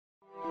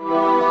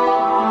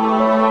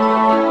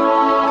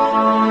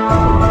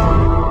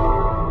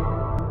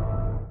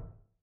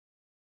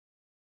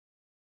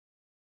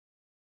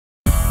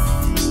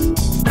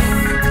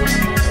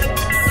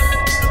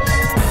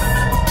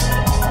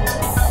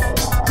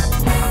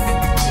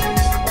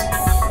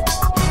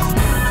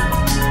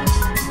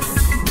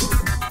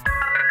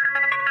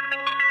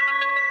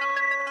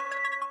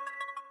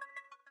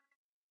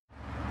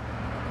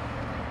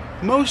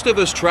Most of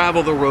us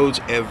travel the roads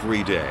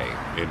every day,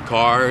 in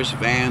cars,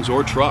 vans,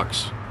 or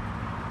trucks.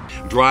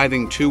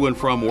 Driving to and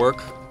from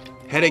work,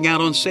 heading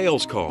out on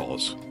sales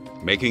calls,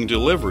 making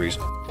deliveries,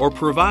 or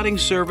providing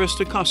service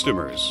to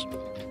customers.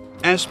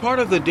 As part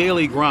of the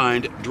daily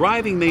grind,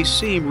 driving may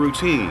seem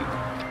routine,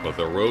 but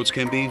the roads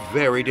can be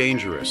very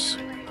dangerous.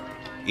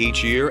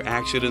 Each year,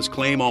 accidents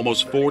claim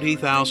almost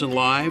 40,000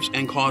 lives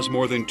and cause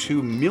more than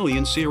 2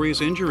 million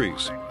serious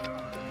injuries.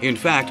 In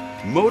fact,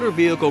 motor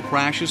vehicle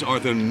crashes are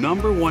the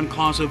 #1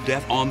 cause of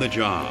death on the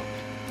job.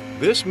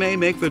 This may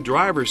make the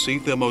driver's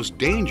seat the most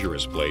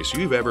dangerous place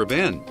you've ever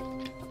been.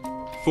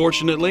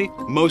 Fortunately,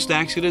 most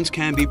accidents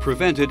can be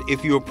prevented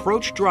if you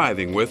approach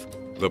driving with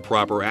the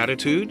proper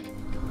attitude,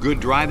 good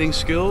driving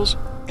skills,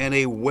 and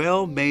a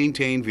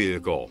well-maintained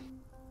vehicle.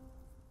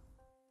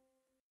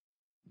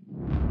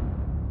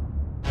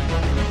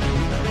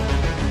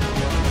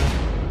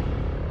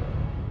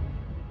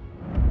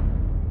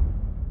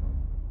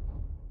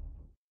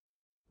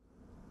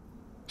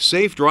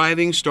 Safe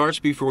driving starts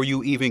before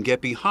you even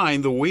get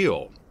behind the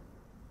wheel.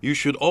 You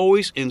should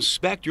always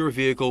inspect your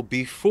vehicle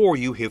before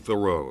you hit the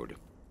road.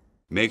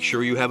 Make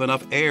sure you have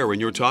enough air in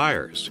your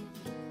tires.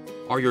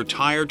 Are your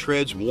tire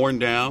treads worn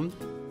down?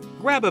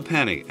 Grab a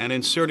penny and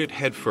insert it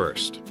head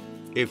first.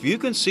 If you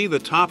can see the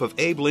top of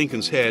Abe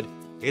Lincoln's head,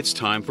 it's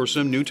time for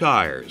some new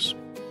tires.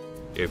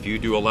 If you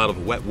do a lot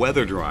of wet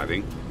weather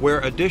driving, where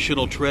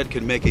additional tread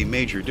can make a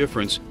major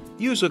difference,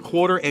 use a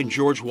quarter and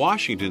George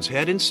Washington's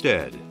head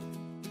instead.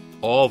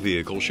 All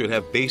vehicles should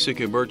have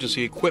basic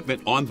emergency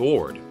equipment on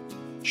board.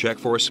 Check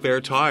for a spare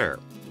tire,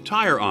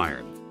 tire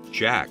iron,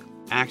 jack,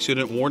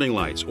 accident warning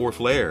lights or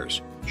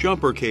flares,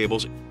 jumper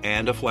cables,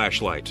 and a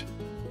flashlight.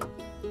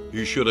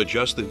 You should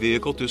adjust the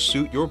vehicle to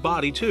suit your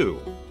body too,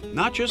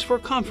 not just for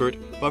comfort,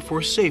 but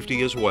for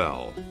safety as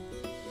well.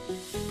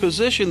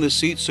 Position the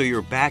seat so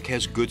your back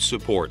has good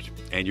support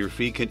and your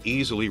feet can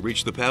easily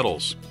reach the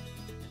pedals.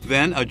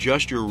 Then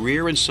adjust your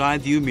rear and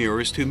side view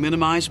mirrors to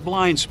minimize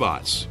blind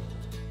spots.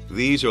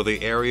 These are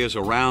the areas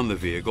around the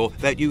vehicle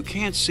that you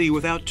can't see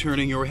without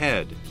turning your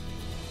head.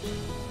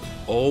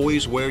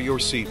 Always wear your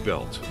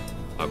seatbelt.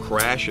 A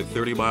crash at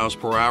 30 miles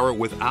per hour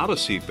without a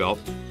seatbelt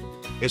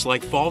is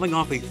like falling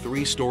off a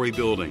 3-story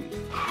building.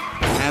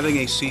 Having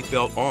a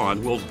seatbelt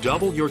on will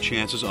double your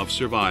chances of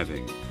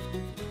surviving.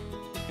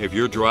 If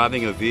you're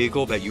driving a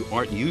vehicle that you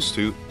aren't used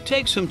to,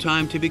 take some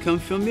time to become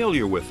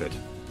familiar with it.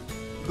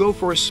 Go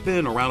for a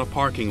spin around a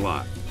parking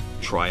lot.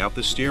 Try out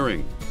the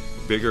steering.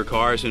 Bigger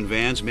cars and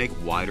vans make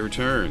wider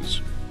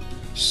turns.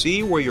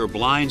 See where your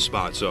blind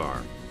spots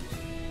are.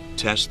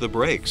 Test the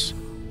brakes.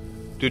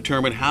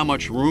 Determine how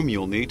much room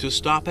you'll need to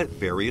stop at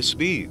various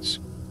speeds.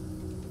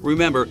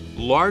 Remember,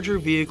 larger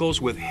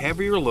vehicles with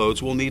heavier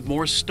loads will need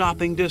more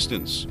stopping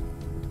distance.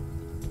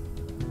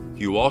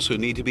 You also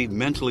need to be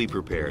mentally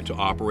prepared to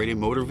operate a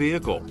motor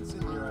vehicle.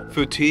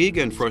 Fatigue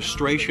and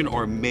frustration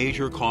are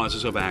major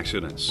causes of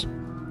accidents.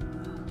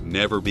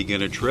 Never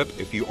begin a trip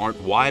if you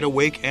aren't wide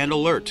awake and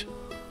alert.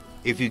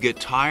 If you get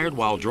tired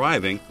while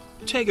driving,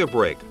 take a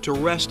break to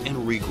rest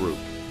and regroup.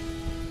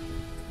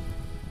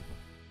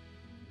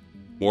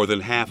 More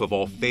than half of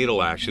all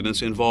fatal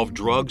accidents involve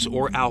drugs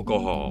or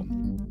alcohol.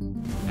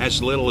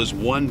 As little as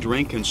 1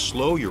 drink can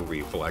slow your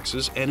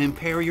reflexes and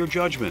impair your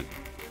judgment.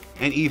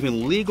 And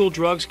even legal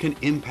drugs can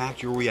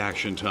impact your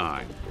reaction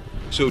time.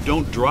 So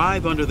don't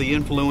drive under the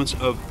influence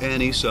of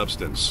any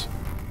substance.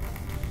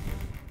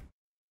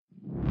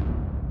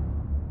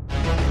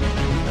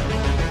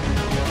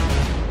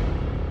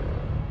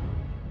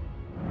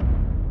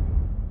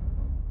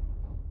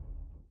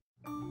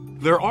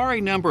 There are a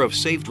number of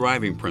safe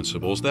driving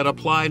principles that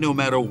apply no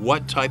matter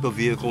what type of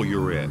vehicle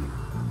you're in.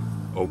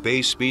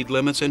 Obey speed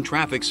limits and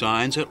traffic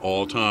signs at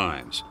all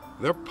times.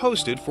 They're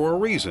posted for a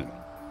reason.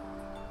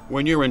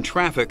 When you're in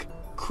traffic,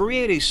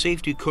 create a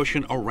safety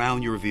cushion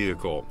around your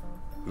vehicle.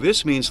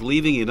 This means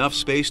leaving enough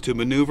space to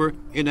maneuver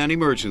in an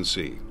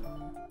emergency.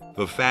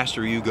 The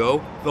faster you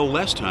go, the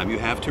less time you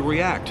have to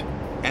react,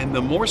 and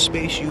the more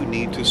space you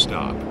need to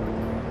stop.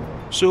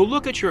 So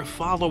look at your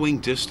following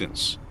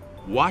distance.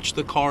 Watch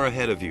the car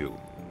ahead of you.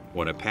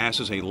 When it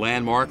passes a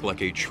landmark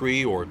like a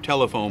tree or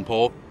telephone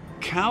pole,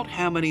 count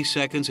how many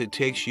seconds it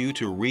takes you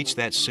to reach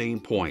that same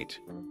point.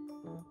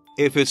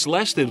 If it's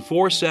less than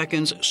 4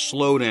 seconds,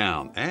 slow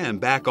down and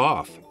back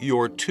off.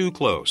 You're too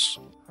close.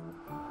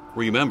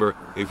 Remember,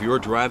 if you're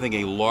driving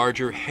a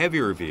larger,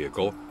 heavier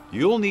vehicle,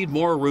 you'll need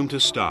more room to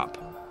stop.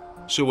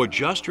 So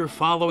adjust your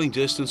following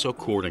distance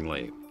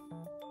accordingly.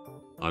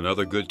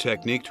 Another good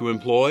technique to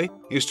employ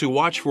is to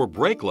watch for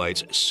brake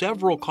lights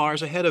several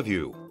cars ahead of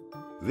you.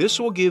 This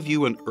will give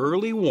you an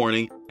early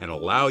warning and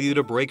allow you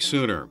to brake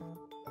sooner.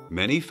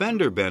 Many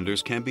fender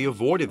benders can be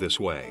avoided this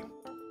way.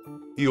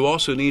 You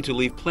also need to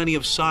leave plenty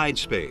of side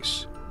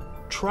space.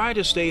 Try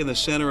to stay in the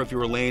center of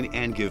your lane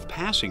and give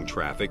passing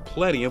traffic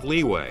plenty of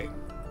leeway.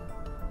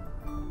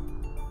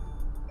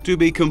 To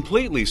be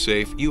completely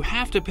safe, you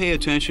have to pay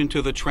attention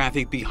to the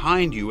traffic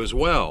behind you as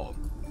well.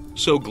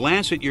 So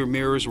glance at your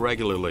mirrors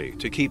regularly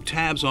to keep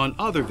tabs on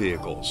other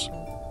vehicles.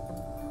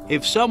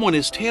 If someone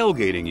is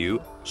tailgating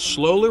you,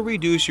 Slowly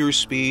reduce your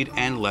speed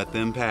and let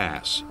them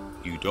pass.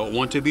 You don't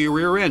want to be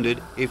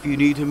rear-ended if you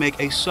need to make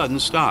a sudden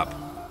stop.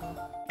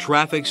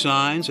 Traffic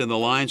signs and the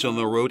lines on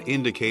the road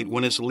indicate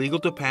when it's legal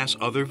to pass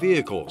other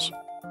vehicles.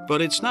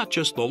 But it's not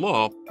just the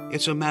law,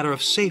 it's a matter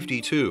of safety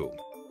too.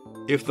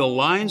 If the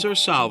lines are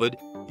solid,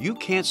 you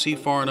can't see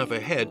far enough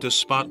ahead to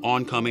spot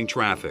oncoming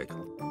traffic.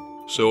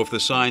 So if the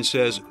sign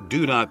says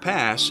 "Do not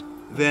pass,"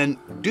 then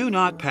do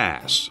not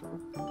pass.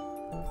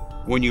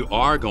 When you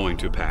are going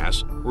to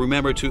pass,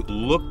 remember to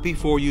look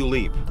before you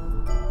leap.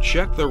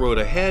 Check the road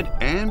ahead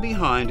and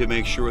behind to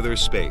make sure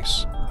there's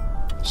space.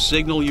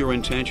 Signal your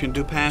intention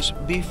to pass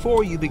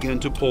before you begin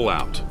to pull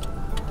out.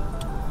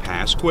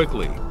 Pass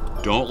quickly.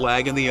 Don't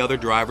lag in the other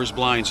driver's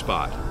blind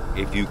spot.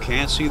 If you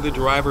can't see the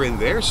driver in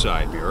their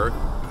side mirror,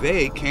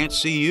 they can't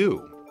see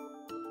you.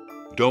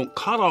 Don't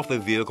cut off the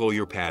vehicle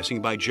you're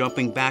passing by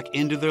jumping back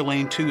into their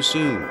lane too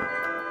soon.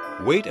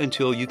 Wait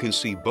until you can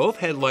see both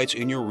headlights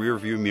in your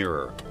rearview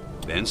mirror.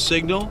 Then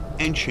signal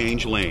and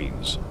change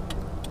lanes.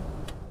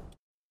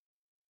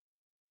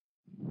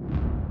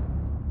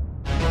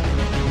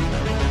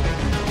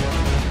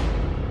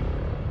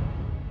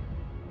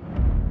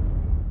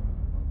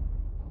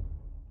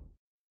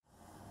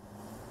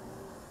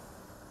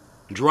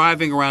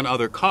 Driving around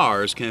other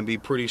cars can be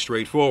pretty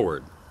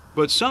straightforward,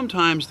 but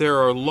sometimes there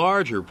are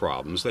larger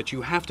problems that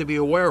you have to be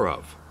aware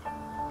of.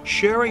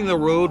 Sharing the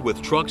road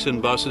with trucks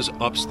and buses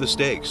ups the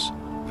stakes.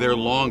 They're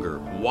longer,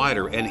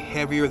 wider, and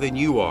heavier than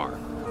you are.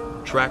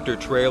 Tractor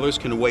trailers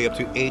can weigh up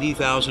to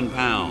 80,000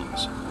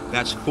 pounds.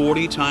 That's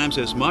 40 times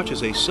as much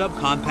as a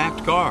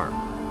subcompact car.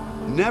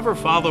 Never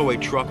follow a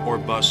truck or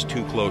bus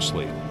too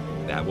closely.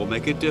 That will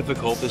make it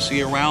difficult to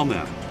see around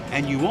them,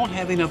 and you won't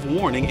have enough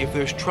warning if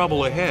there's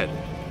trouble ahead.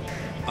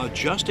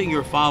 Adjusting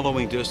your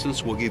following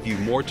distance will give you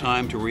more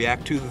time to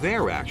react to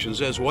their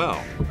actions as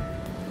well.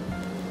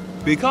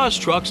 Because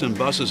trucks and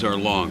buses are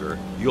longer,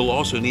 you'll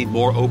also need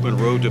more open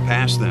road to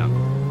pass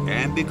them.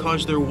 And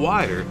because they're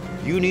wider,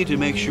 you need to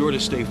make sure to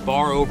stay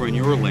far over in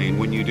your lane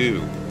when you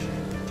do.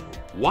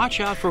 Watch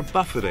out for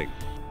buffeting.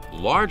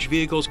 Large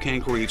vehicles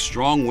can create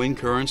strong wind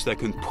currents that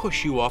can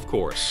push you off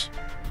course.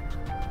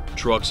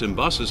 Trucks and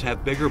buses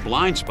have bigger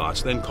blind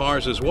spots than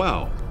cars as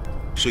well,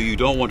 so you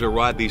don't want to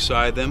ride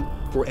beside them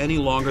for any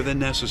longer than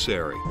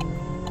necessary.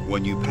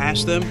 When you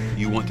pass them,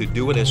 you want to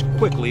do it as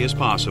quickly as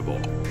possible.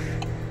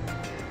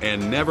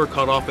 And never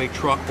cut off a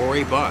truck or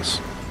a bus.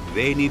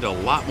 They need a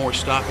lot more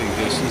stopping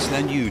distance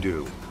than you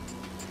do.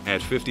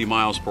 At 50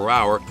 miles per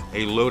hour,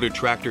 a loaded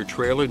tractor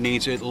trailer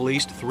needs at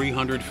least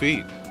 300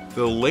 feet,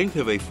 the length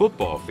of a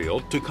football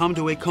field, to come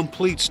to a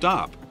complete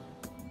stop.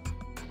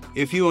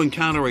 If you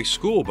encounter a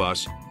school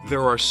bus,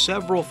 there are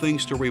several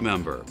things to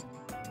remember.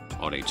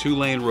 On a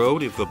two-lane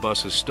road, if the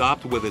bus is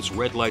stopped with its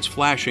red lights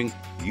flashing,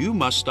 you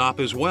must stop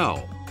as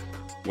well.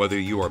 Whether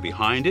you are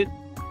behind it,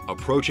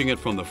 approaching it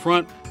from the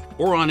front,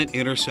 or on an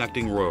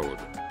intersecting road.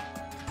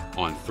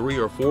 On 3-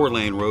 or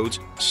 4-lane roads,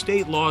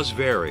 state laws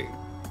vary,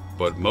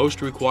 but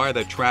most require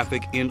that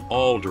traffic in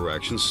all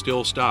directions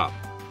still stop,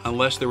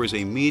 unless there is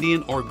a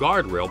median or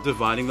guardrail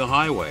dividing the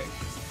highway,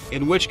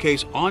 in which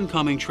case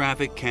oncoming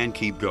traffic can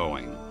keep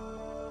going.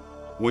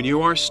 When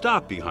you are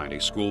stopped behind a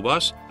school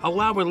bus,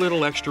 allow a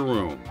little extra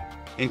room,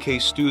 in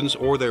case students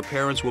or their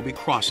parents will be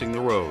crossing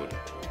the road.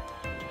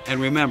 And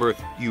remember,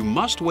 you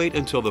must wait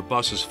until the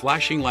bus's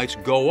flashing lights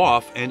go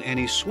off and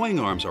any swing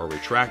arms are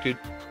retracted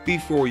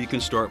before you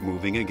can start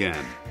moving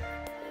again.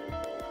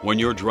 When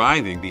you're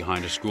driving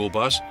behind a school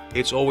bus,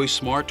 it's always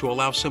smart to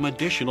allow some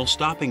additional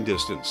stopping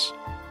distance.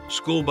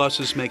 School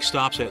buses make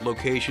stops at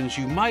locations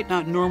you might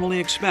not normally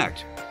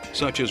expect,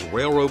 such as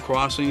railroad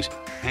crossings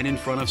and in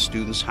front of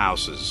students'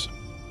 houses.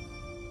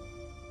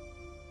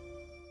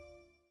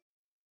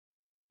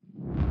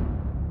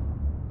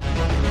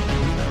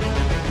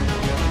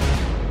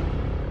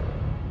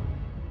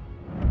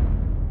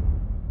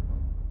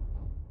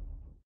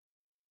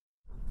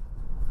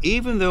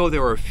 Even though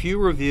there are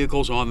fewer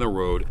vehicles on the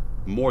road,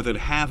 more than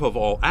half of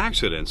all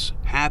accidents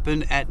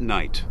happen at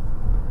night.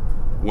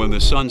 When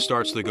the sun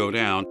starts to go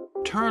down,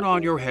 turn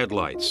on your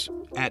headlights.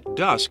 At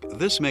dusk,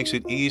 this makes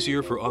it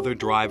easier for other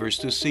drivers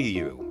to see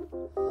you.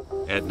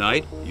 At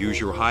night, use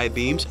your high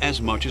beams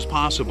as much as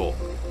possible.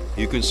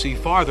 You can see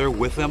farther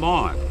with them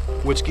on,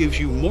 which gives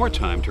you more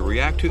time to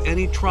react to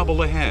any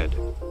trouble ahead.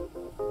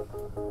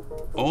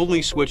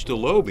 Only switch to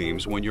low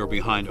beams when you're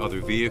behind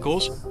other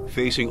vehicles,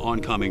 facing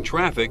oncoming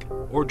traffic,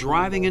 or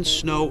driving in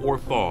snow or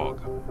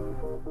fog.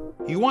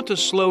 You want to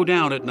slow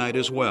down at night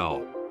as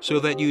well, so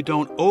that you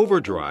don't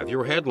overdrive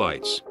your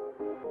headlights.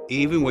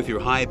 Even with your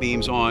high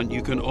beams on,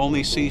 you can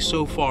only see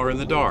so far in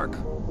the dark.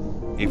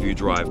 If you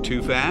drive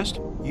too fast,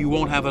 you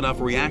won't have enough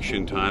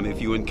reaction time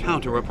if you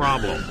encounter a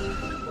problem.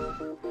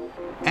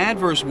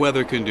 Adverse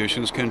weather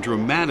conditions can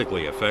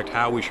dramatically affect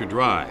how we should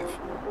drive.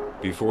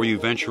 Before you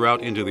venture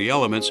out into the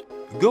elements,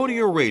 go to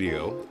your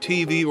radio,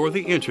 TV, or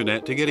the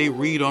internet to get a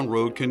read on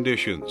road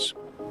conditions.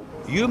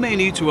 You may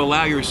need to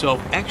allow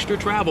yourself extra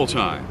travel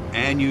time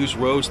and use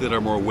roads that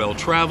are more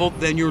well-traveled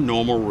than your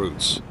normal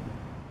routes.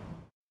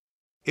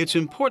 It's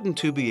important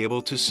to be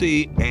able to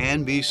see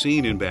and be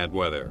seen in bad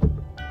weather.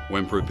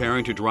 When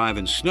preparing to drive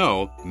in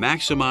snow,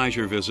 maximize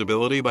your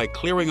visibility by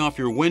clearing off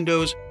your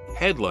windows,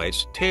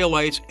 headlights,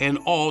 taillights, and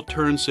all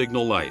turn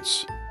signal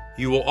lights.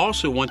 You will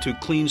also want to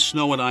clean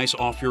snow and ice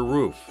off your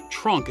roof,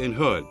 trunk, and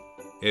hood.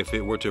 If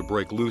it were to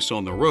break loose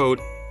on the road,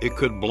 it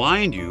could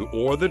blind you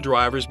or the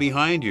drivers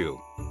behind you.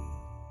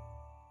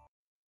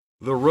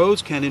 The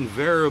roads can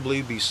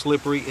invariably be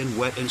slippery in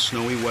wet and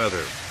snowy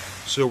weather,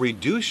 so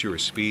reduce your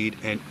speed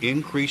and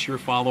increase your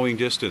following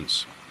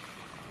distance.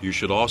 You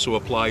should also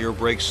apply your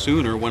brakes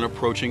sooner when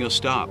approaching a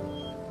stop.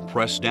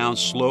 Press down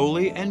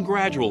slowly and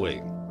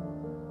gradually.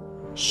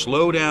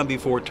 Slow down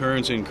before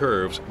turns and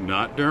curves,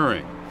 not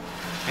during.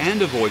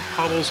 And avoid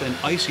puddles and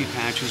icy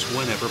patches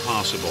whenever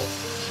possible.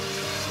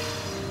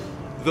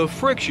 The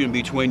friction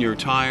between your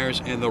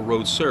tires and the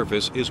road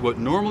surface is what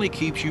normally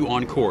keeps you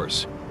on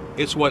course.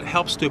 It's what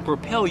helps to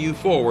propel you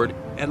forward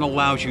and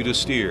allows you to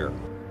steer.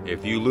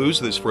 If you lose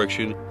this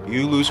friction,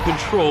 you lose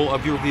control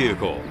of your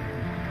vehicle.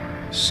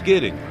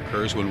 Skidding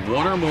occurs when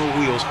one or more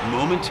wheels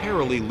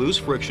momentarily lose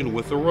friction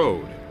with the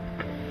road.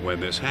 When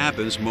this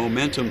happens,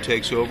 momentum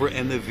takes over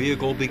and the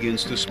vehicle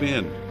begins to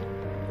spin.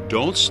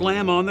 Don't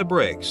slam on the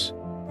brakes.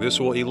 This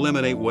will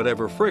eliminate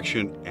whatever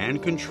friction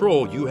and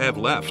control you have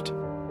left.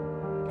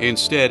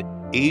 Instead,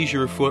 ease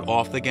your foot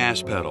off the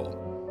gas pedal.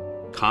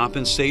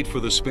 Compensate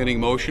for the spinning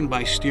motion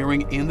by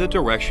steering in the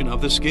direction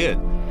of the skid.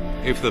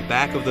 If the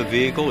back of the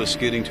vehicle is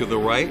skidding to the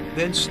right,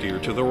 then steer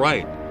to the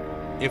right.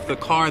 If the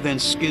car then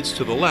skids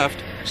to the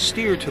left,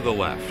 steer to the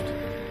left.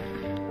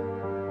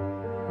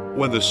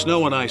 When the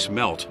snow and ice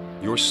melt,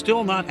 you're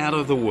still not out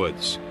of the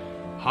woods.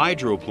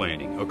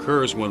 Hydroplaning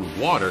occurs when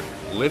water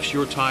lifts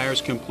your tires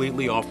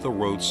completely off the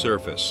road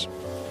surface.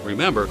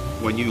 Remember,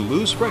 when you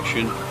lose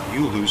friction,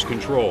 you lose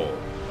control.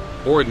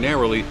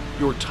 Ordinarily,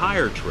 your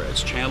tire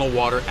treads channel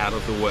water out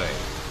of the way.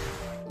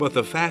 But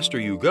the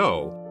faster you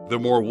go, the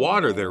more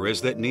water there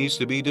is that needs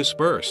to be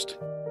dispersed.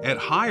 At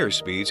higher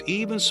speeds,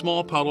 even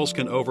small puddles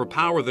can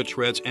overpower the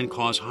treads and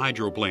cause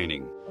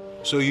hydroplaning.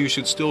 So you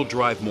should still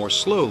drive more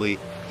slowly,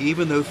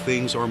 even though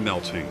things are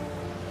melting.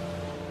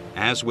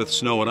 As with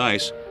snow and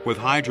ice, with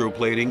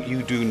hydroplaning,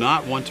 you do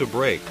not want to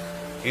brake.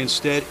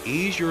 Instead,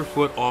 ease your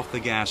foot off the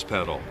gas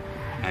pedal.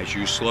 As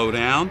you slow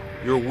down,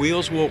 your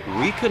wheels will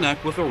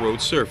reconnect with the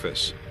road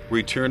surface,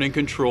 returning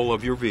control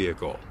of your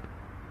vehicle.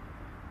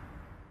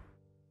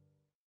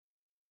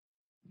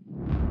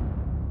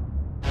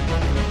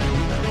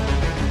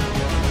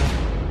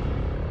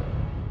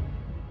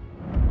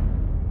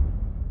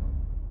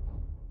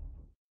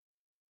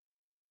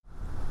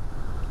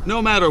 No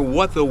matter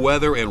what the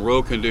weather and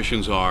road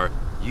conditions are,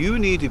 you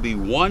need to be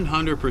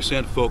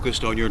 100%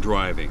 focused on your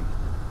driving.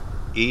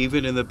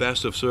 Even in the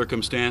best of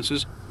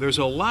circumstances, there's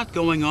a lot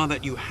going on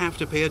that you have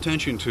to pay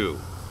attention to.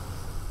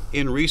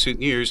 In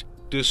recent years,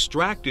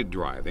 distracted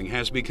driving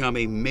has become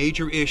a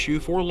major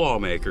issue for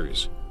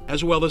lawmakers,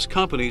 as well as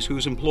companies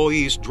whose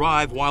employees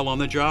drive while on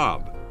the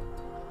job.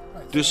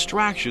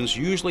 Distractions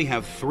usually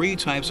have three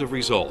types of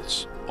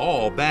results,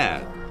 all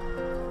bad.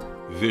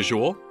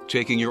 Visual,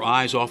 taking your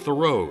eyes off the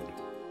road.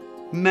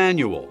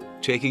 Manual,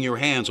 taking your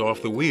hands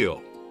off the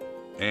wheel.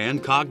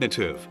 And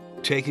cognitive,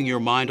 taking your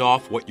mind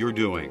off what you're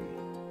doing.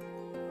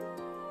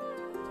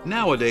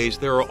 Nowadays,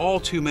 there are all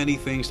too many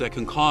things that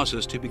can cause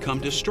us to become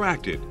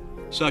distracted,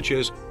 such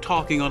as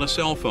talking on a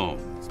cell phone,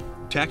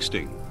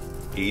 texting,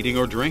 eating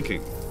or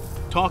drinking,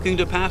 talking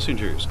to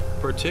passengers,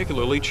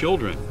 particularly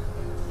children,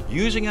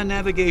 using a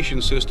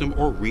navigation system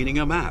or reading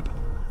a map,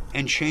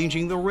 and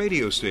changing the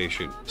radio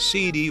station,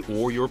 CD,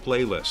 or your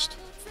playlist.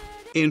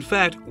 In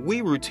fact,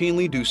 we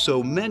routinely do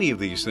so many of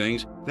these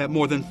things that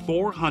more than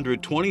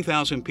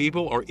 420,000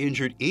 people are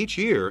injured each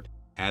year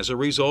as a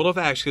result of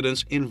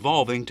accidents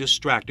involving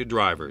distracted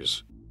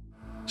drivers.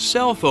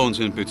 Cell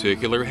phones in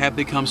particular have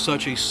become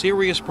such a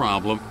serious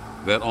problem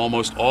that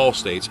almost all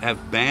states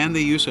have banned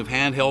the use of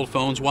handheld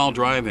phones while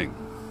driving.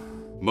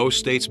 Most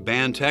states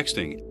ban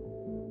texting,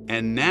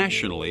 and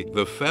nationally,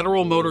 the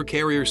Federal Motor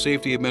Carrier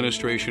Safety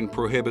Administration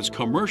prohibits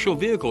commercial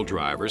vehicle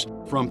drivers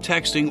from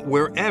texting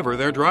wherever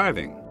they're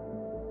driving.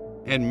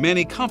 And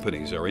many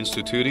companies are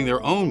instituting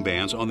their own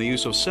bans on the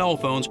use of cell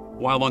phones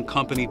while on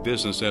company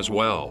business as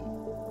well.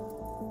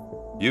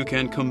 You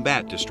can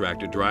combat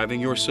distracted driving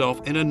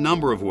yourself in a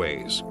number of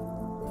ways.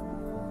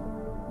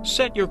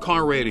 Set your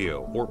car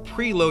radio or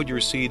preload your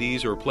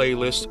CDs or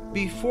playlists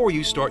before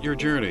you start your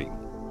journey.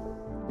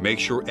 Make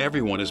sure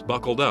everyone is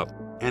buckled up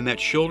and that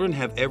children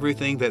have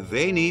everything that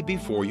they need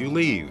before you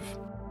leave.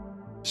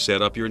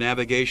 Set up your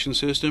navigation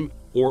system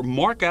or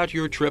mark out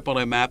your trip on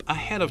a map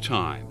ahead of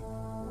time.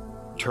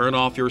 Turn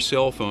off your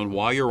cell phone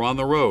while you're on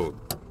the road.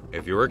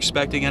 If you're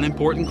expecting an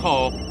important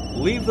call,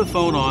 leave the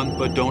phone on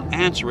but don't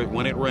answer it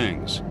when it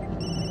rings.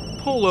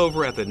 Pull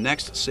over at the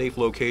next safe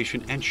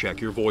location and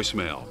check your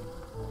voicemail.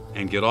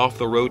 And get off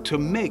the road to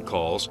make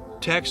calls,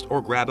 text,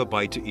 or grab a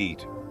bite to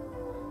eat.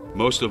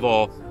 Most of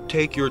all,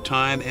 take your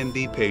time and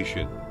be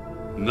patient.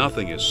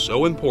 Nothing is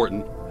so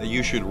important that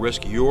you should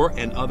risk your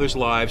and others'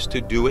 lives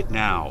to do it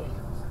now.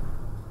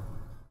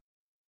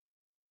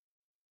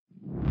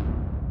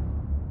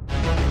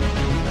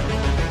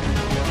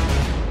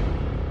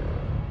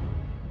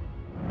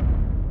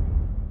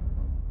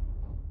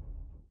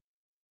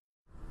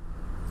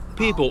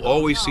 People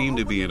always seem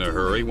to be in a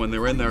hurry when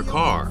they're in their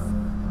car.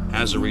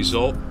 As a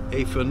result,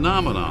 a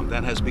phenomenon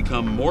that has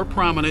become more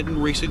prominent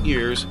in recent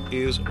years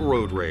is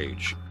road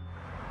rage.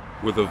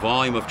 With the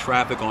volume of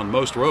traffic on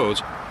most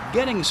roads,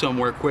 getting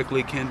somewhere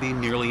quickly can be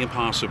nearly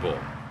impossible.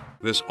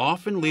 This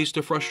often leads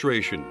to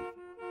frustration,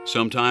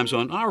 sometimes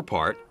on our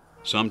part,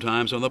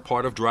 sometimes on the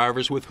part of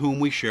drivers with whom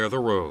we share the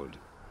road.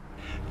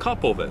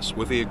 Couple this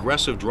with the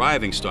aggressive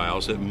driving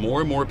styles that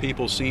more and more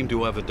people seem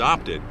to have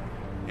adopted,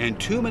 and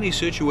too many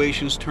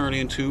situations turn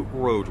into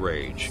road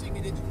rage.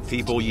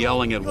 People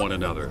yelling at one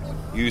another,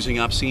 using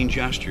obscene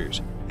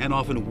gestures, and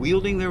often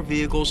wielding their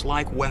vehicles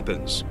like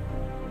weapons.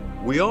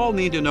 We all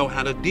need to know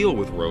how to deal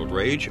with road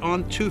rage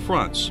on two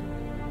fronts,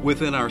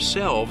 within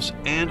ourselves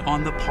and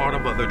on the part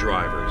of other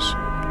drivers.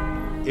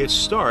 It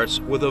starts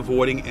with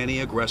avoiding any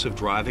aggressive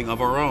driving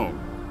of our own.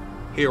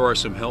 Here are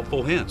some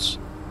helpful hints.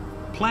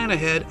 Plan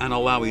ahead and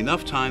allow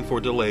enough time for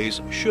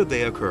delays should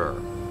they occur.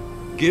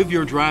 Give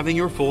your driving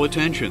your full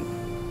attention.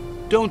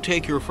 Don't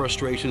take your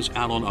frustrations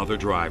out on other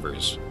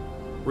drivers.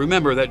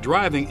 Remember that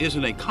driving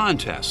isn't a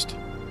contest.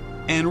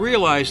 And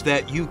realize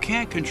that you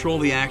can't control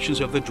the actions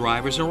of the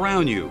drivers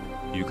around you.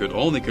 You can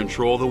only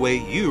control the way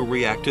you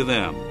react to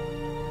them.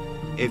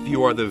 If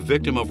you are the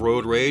victim of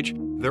road rage,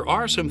 there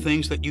are some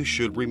things that you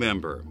should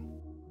remember.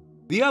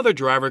 The other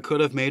driver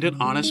could have made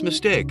an honest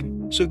mistake,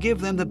 so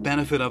give them the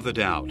benefit of the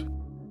doubt.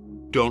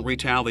 Don't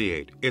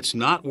retaliate. It's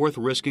not worth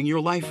risking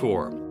your life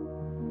for.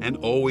 And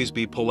always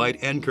be polite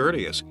and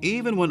courteous,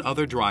 even when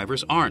other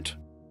drivers aren't.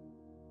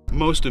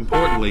 Most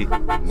importantly,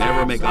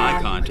 never make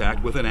eye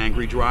contact with an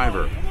angry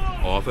driver.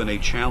 Often a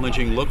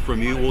challenging look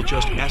from you will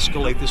just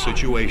escalate the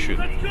situation.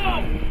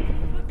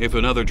 If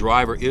another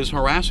driver is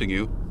harassing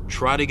you,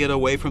 try to get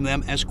away from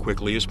them as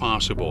quickly as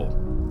possible.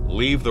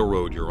 Leave the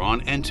road you're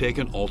on and take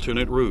an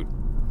alternate route.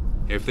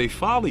 If they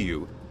follow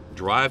you,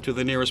 drive to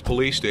the nearest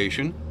police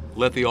station,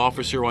 let the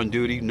officer on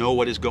duty know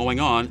what is going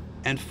on,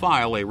 and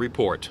file a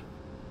report.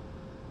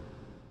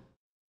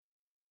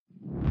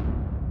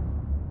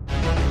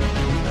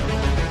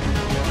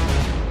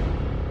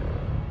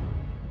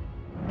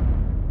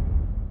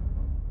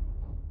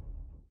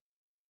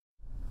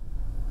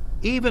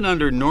 Even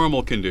under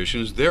normal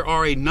conditions, there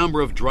are a number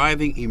of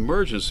driving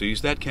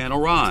emergencies that can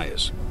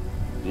arise.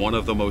 One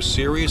of the most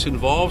serious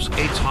involves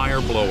a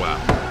tire blowout.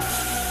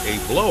 A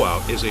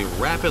blowout is a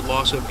rapid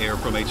loss of air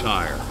from a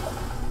tire.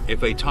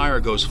 If a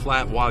tire goes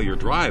flat while you're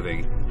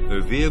driving,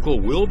 the vehicle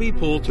will be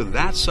pulled to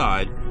that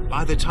side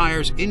by the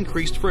tire's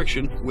increased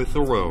friction with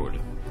the road.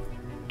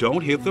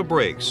 Don't hit the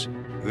brakes.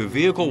 The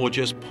vehicle will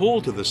just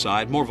pull to the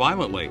side more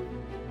violently.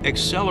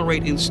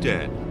 Accelerate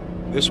instead.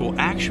 This will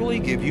actually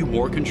give you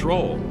more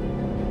control.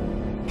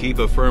 Keep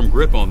a firm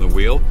grip on the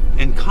wheel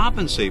and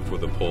compensate for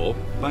the pull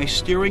by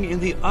steering in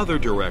the other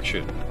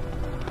direction.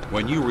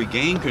 When you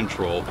regain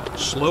control,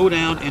 slow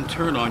down and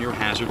turn on your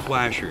hazard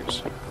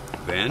flashers.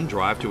 Then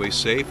drive to a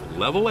safe,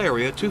 level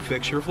area to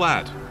fix your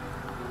flat.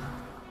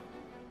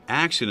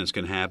 Accidents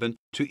can happen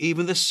to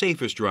even the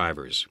safest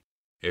drivers.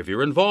 If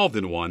you're involved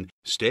in one,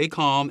 stay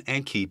calm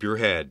and keep your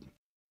head.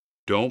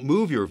 Don't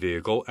move your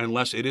vehicle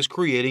unless it is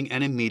creating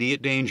an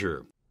immediate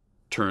danger.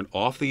 Turn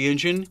off the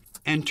engine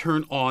and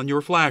turn on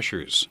your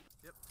flashers.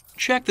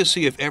 Check to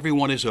see if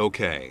everyone is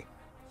okay.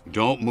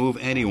 Don't move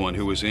anyone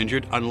who is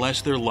injured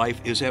unless their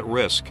life is at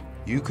risk.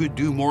 You could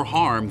do more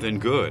harm than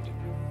good.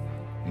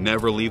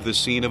 Never leave the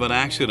scene of an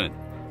accident.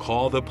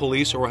 Call the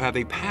police or have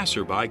a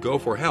passerby go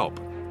for help.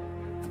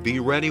 Be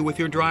ready with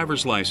your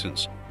driver's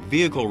license,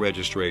 vehicle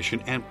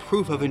registration, and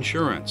proof of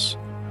insurance.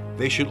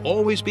 They should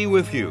always be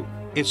with you.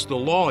 It's the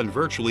law in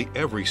virtually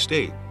every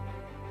state.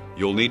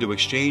 You'll need to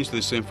exchange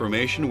this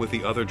information with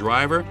the other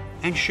driver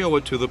and show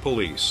it to the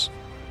police.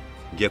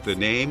 Get the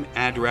name,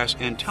 address,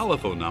 and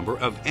telephone number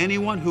of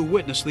anyone who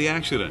witnessed the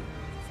accident.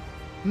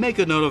 Make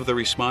a note of the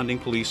responding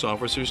police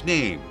officer's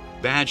name,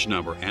 badge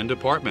number, and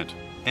department,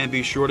 and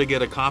be sure to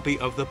get a copy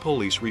of the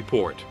police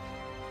report.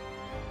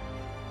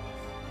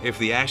 If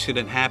the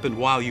accident happened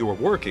while you were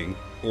working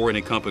or in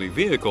a company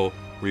vehicle,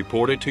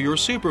 report it to your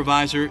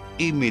supervisor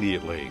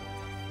immediately.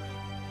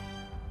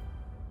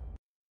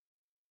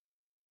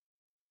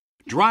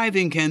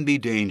 Driving can be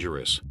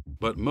dangerous,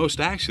 but most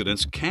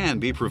accidents can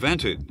be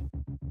prevented.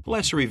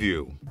 Let's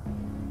review.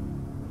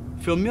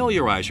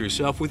 Familiarize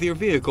yourself with your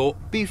vehicle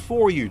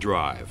before you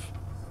drive.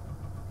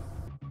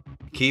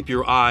 Keep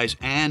your eyes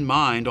and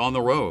mind on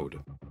the road.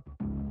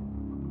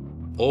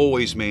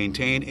 Always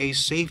maintain a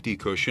safety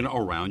cushion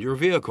around your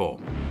vehicle.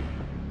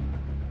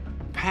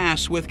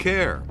 Pass with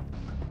care.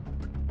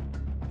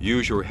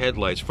 Use your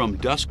headlights from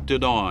dusk to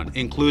dawn,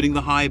 including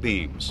the high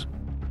beams.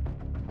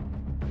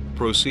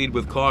 Proceed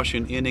with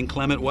caution in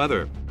inclement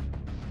weather.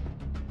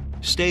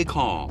 Stay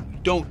calm.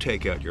 Don't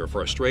take out your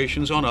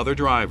frustrations on other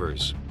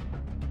drivers.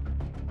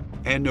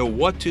 And know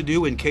what to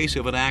do in case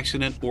of an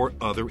accident or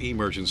other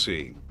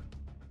emergency.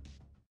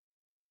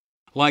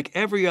 Like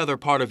every other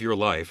part of your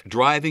life,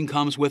 driving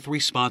comes with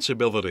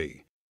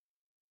responsibility.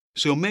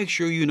 So make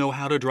sure you know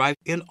how to drive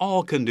in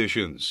all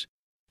conditions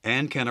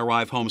and can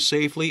arrive home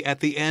safely at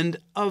the end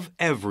of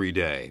every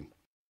day.